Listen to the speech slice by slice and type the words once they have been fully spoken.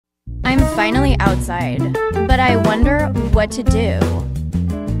finally outside, but I wonder what to do.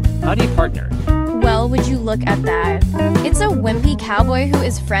 How do you partner? Well, would you look at that? It's a wimpy cowboy who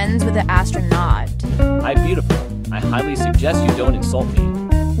is friends with an astronaut. Hi, beautiful. I highly suggest you don't insult me.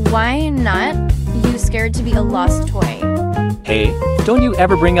 Why not? You scared to be a lost toy. Hey, don't you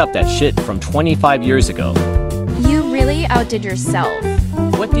ever bring up that shit from 25 years ago. You really outdid yourself.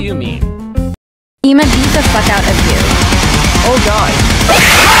 What do you mean? Ima beat the fuck out of you. Oh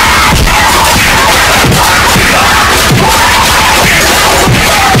god!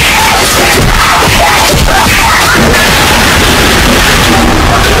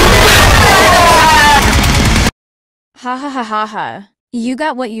 Ha ha ha ha ha. You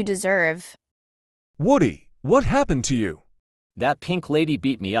got what you deserve. Woody, what happened to you? That pink lady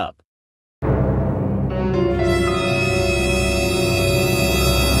beat me up.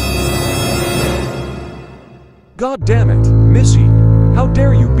 God damn it, Missy. How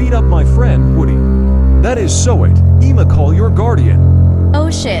dare you beat up my friend, Woody? That is so it. Ima, call your guardian.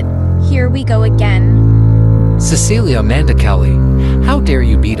 Oh shit. Here we go again. Cecilia Mandicali, how dare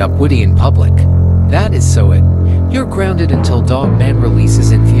you beat up Woody in public? That is so it. You're grounded until Dog Man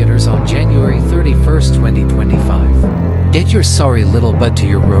releases in theaters on January 31st, 2025. Get your sorry little butt to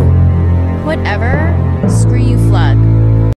your room. Whatever. Screw you, Flug.